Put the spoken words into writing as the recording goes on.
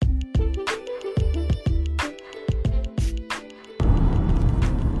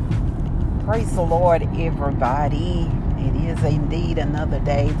Praise the Lord, everybody. It is indeed another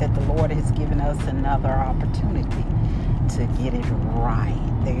day that the Lord has given us another opportunity to get it right.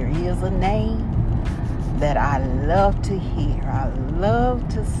 There is a name that I love to hear. I love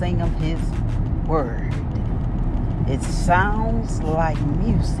to sing of His word. It sounds like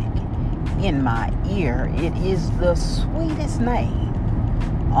music in my ear. It is the sweetest name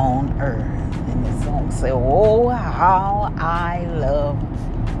on earth. And the song says, "Oh, how I love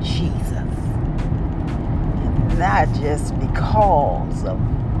Jesus." Not just because of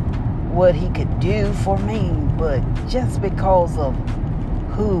what He could do for me, but just because of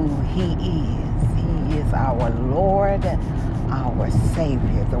who He is. He is our Lord, our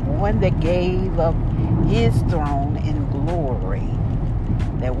Savior, the one that gave up His throne in glory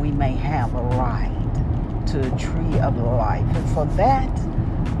that we may have a right to a tree of life. And for that,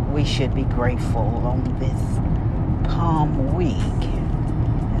 we should be grateful on this Palm Week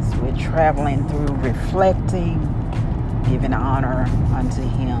as we're traveling through reflecting, giving honor unto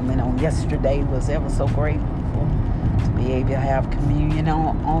Him. And on yesterday was ever so grateful to be able to have communion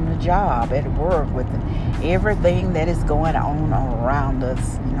on the job, at work, with everything that is going on around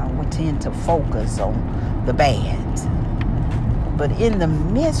us. We tend to focus on the bad. But in the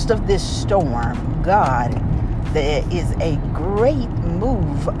midst of this storm, there is a great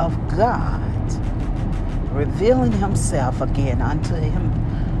move of God revealing Himself again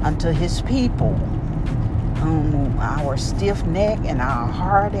unto His people, whom our stiff neck and our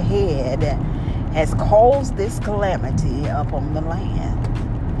hard head has caused this calamity upon the land.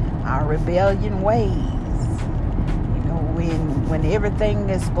 Our rebellion ways. When everything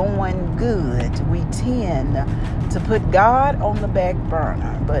is going good, we tend to put God on the back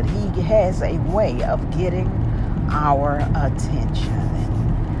burner, but He has a way of getting our attention.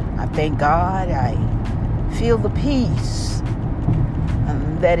 And I thank God. I feel the peace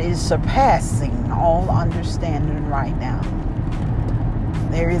that is surpassing all understanding right now.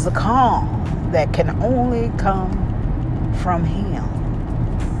 There is a calm that can only come from Him.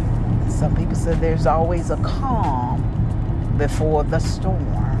 Some people say there's always a calm before the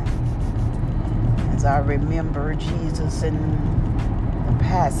storm. As I remember Jesus in the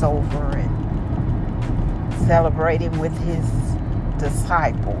Passover and celebrating with His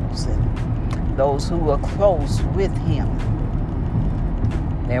disciples and those who were close with Him,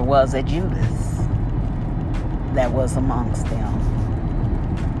 there was a Judas that was amongst them.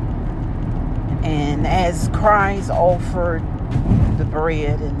 And as Christ offered the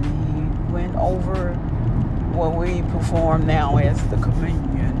bread and He went over what we perform now as the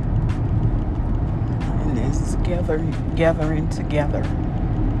communion, and this gathering together,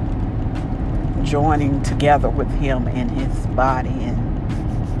 joining together with Him in His body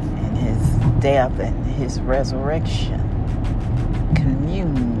and His death and His resurrection,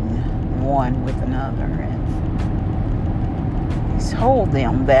 commune one with another. And He told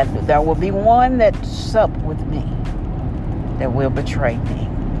them that there will be one that sup with me that will betray me,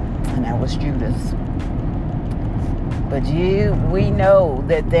 and that was Judas. But we know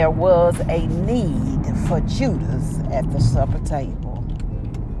that there was a need for Judas at the supper table.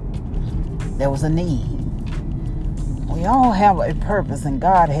 There was a need. We all have a purpose, and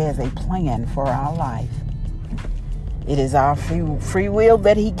God has a plan for our life. It is our free will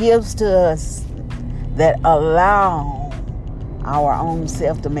that He gives to us that allow our own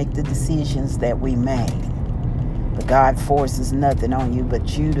self to make the decisions that we make. But God forces nothing on you. But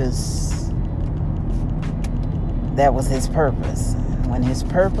Judas, that was his purpose. When his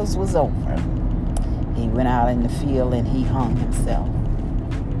purpose was over, he went out in the field and he hung himself.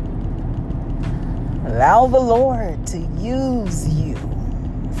 Allow the Lord to use you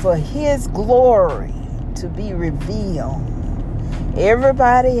for His glory to be revealed.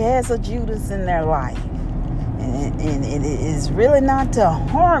 Everybody has a Judas in their life. And it is really not to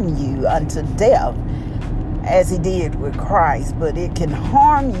harm you unto death as He did with Christ, but it can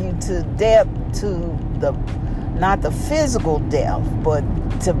harm you to death, not the physical death, but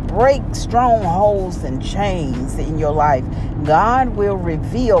to break strongholds and chains in your life. God will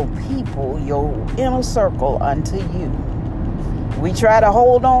reveal people, your inner circle, unto you. We try to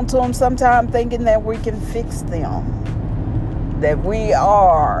hold on to them sometimes thinking that we can fix them, that we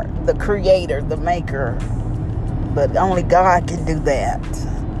are the creator, the maker, but only God can do that.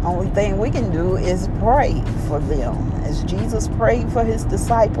 Only thing we can do is pray for them, as Jesus prayed for His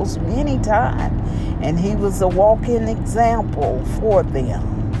disciples many times, and He was a walking example for them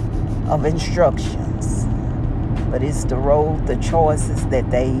of instructions. But it's the road, the choices that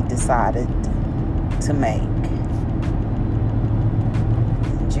they decided to make.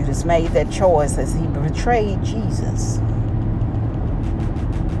 Judas made that choice as he betrayed Jesus.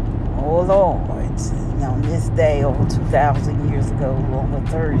 Oh Lord, and on this day over 2,000 years ago, on a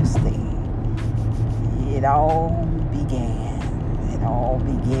Thursday, it all began. It all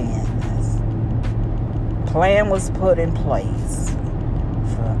began. This plan was put in place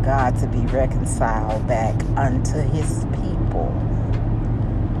for God to be reconciled back unto his people.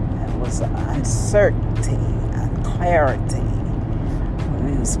 There was uncertainty, unclarity.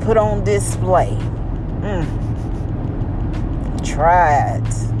 It was put on display. Tried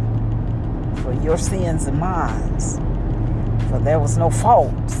for your sins and mine, for there was no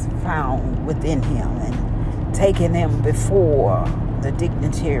fault found within him, and taking him before the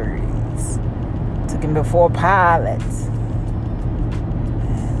dignitaries, took him before Pilate,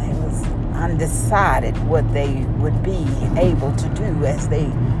 and it was undecided what they would be able to do as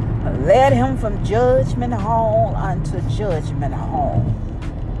they led him from judgment hall unto judgment hall.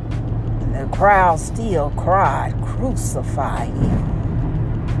 And the crowd still cried, "Crucify him.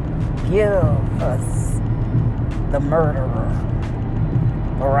 Give us the murderer,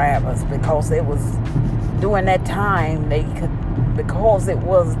 Barabbas," because it was during that time because it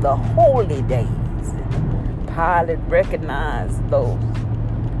was the holy days. Pilate recognized those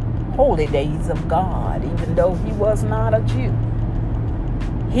holy days of God, even though he was not a Jew.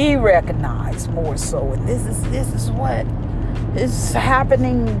 He recognized more so, and this is what is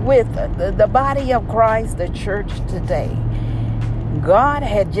happening with the body of Christ, the church today. God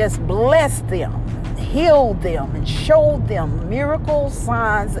had just blessed them, healed them, and showed them miracles,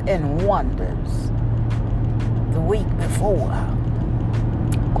 signs, and wonders the week before.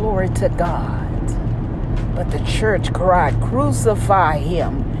 Glory to God. But the church cried, "Crucify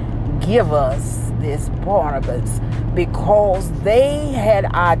him. Give us this Barnabas," because they had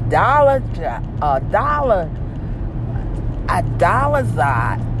idolatrized,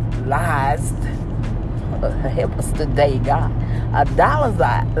 help us today, God,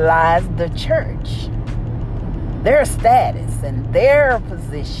 idolatrized the church, their status and their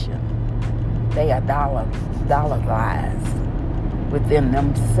position. They idolatrized within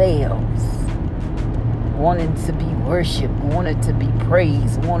themselves, wanted to be worshipped, wanted to be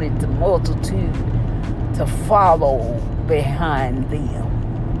praised, wanted the multitude to follow behind them.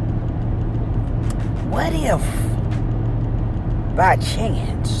 What if, by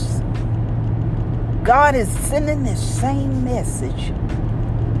chance, God is sending this same message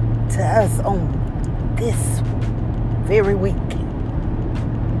to us on this very week?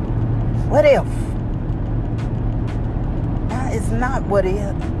 What if? Now, it's not what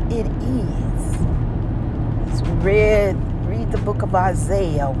it is. As we read the book of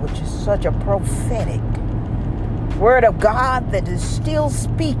Isaiah, which is such a prophetic word of God that is still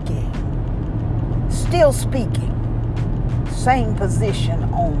speaking, same position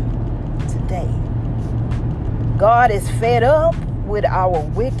on today. God is fed up with our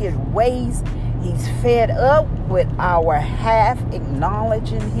wicked ways. He's fed up with our half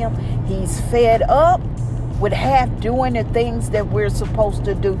acknowledging him. He's fed up with half doing the things that we're supposed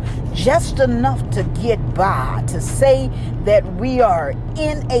to do, just enough to get by, to say that we are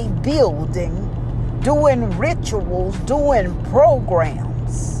in a building doing rituals, doing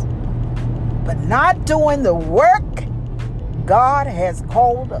programs, but not doing the work God has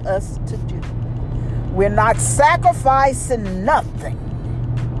called us to do. We're not sacrificing nothing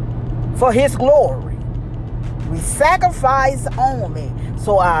for his glory. We sacrifice only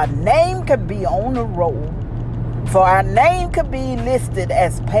so our name can be on the roll, for our name could be listed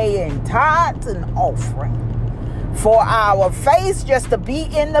as paying tithes and offering, for our face just to be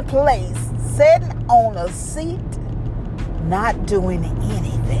in the place, sitting on a seat, not doing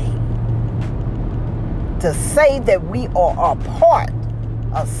anything, to say that we are a part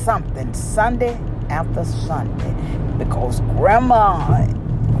of something Sunday after Sunday, because grandpa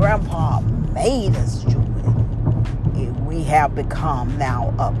made us do it. We have become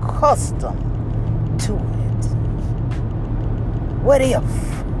now accustomed to it. What if?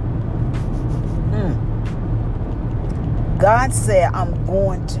 God said, I'm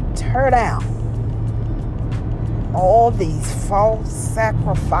going to tear down all these false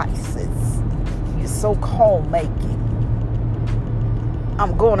sacrifices you're so-called making.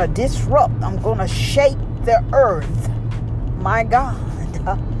 I'm going to disrupt. I'm going to shake the earth. My God.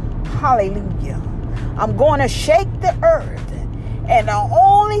 Hallelujah. I'm going to shake the earth. And the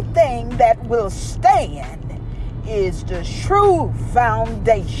only thing that will stand is the true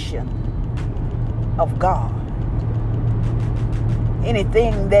foundation of God.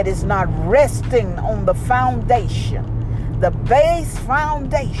 Anything that is not resting on the foundation, the base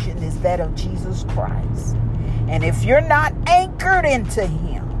foundation is that of Jesus Christ. And if you're not anchored into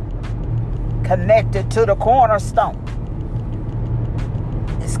him, connected to the cornerstone,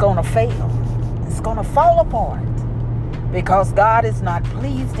 it's it's going to fail. It's going to fall apart because God is not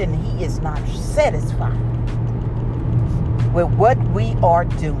pleased and he is not satisfied with what we are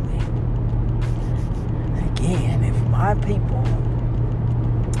doing. Again, if my people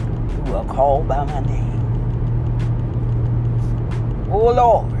who are called by my name, oh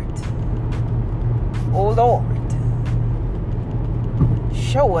Lord,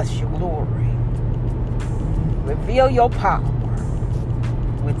 show us your glory. Reveal your power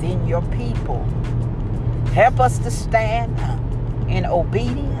within your people. Help us to stand in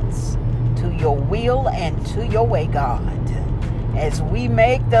obedience to your will and to your way, God, as we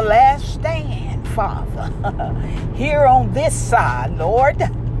make the last stand, Father, here on this side, Lord.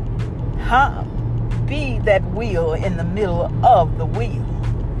 Be that wheel in the middle of the wheel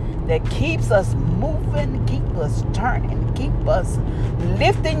that keeps us moving, keep us turning, keep us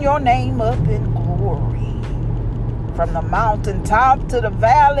lifting your name up in glory. From the mountaintop to the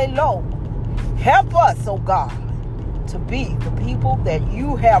valley low, help us, oh God, to be the people that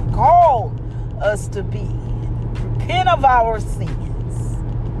you have called us to be. Repent of our sins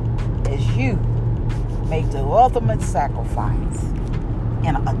as you make the ultimate sacrifice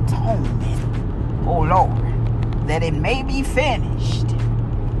and atonement, oh Lord, that it may be finished.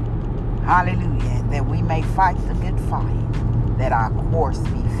 Hallelujah. That we may fight the good fight, that our course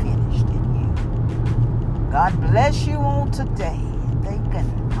be finished in you. God bless you on today. They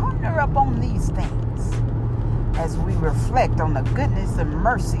can ponder upon these things as we reflect on the goodness and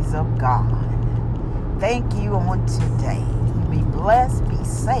mercies of God. Thank you on today. Be blessed, be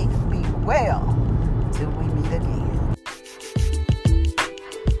safe, be well till we meet again.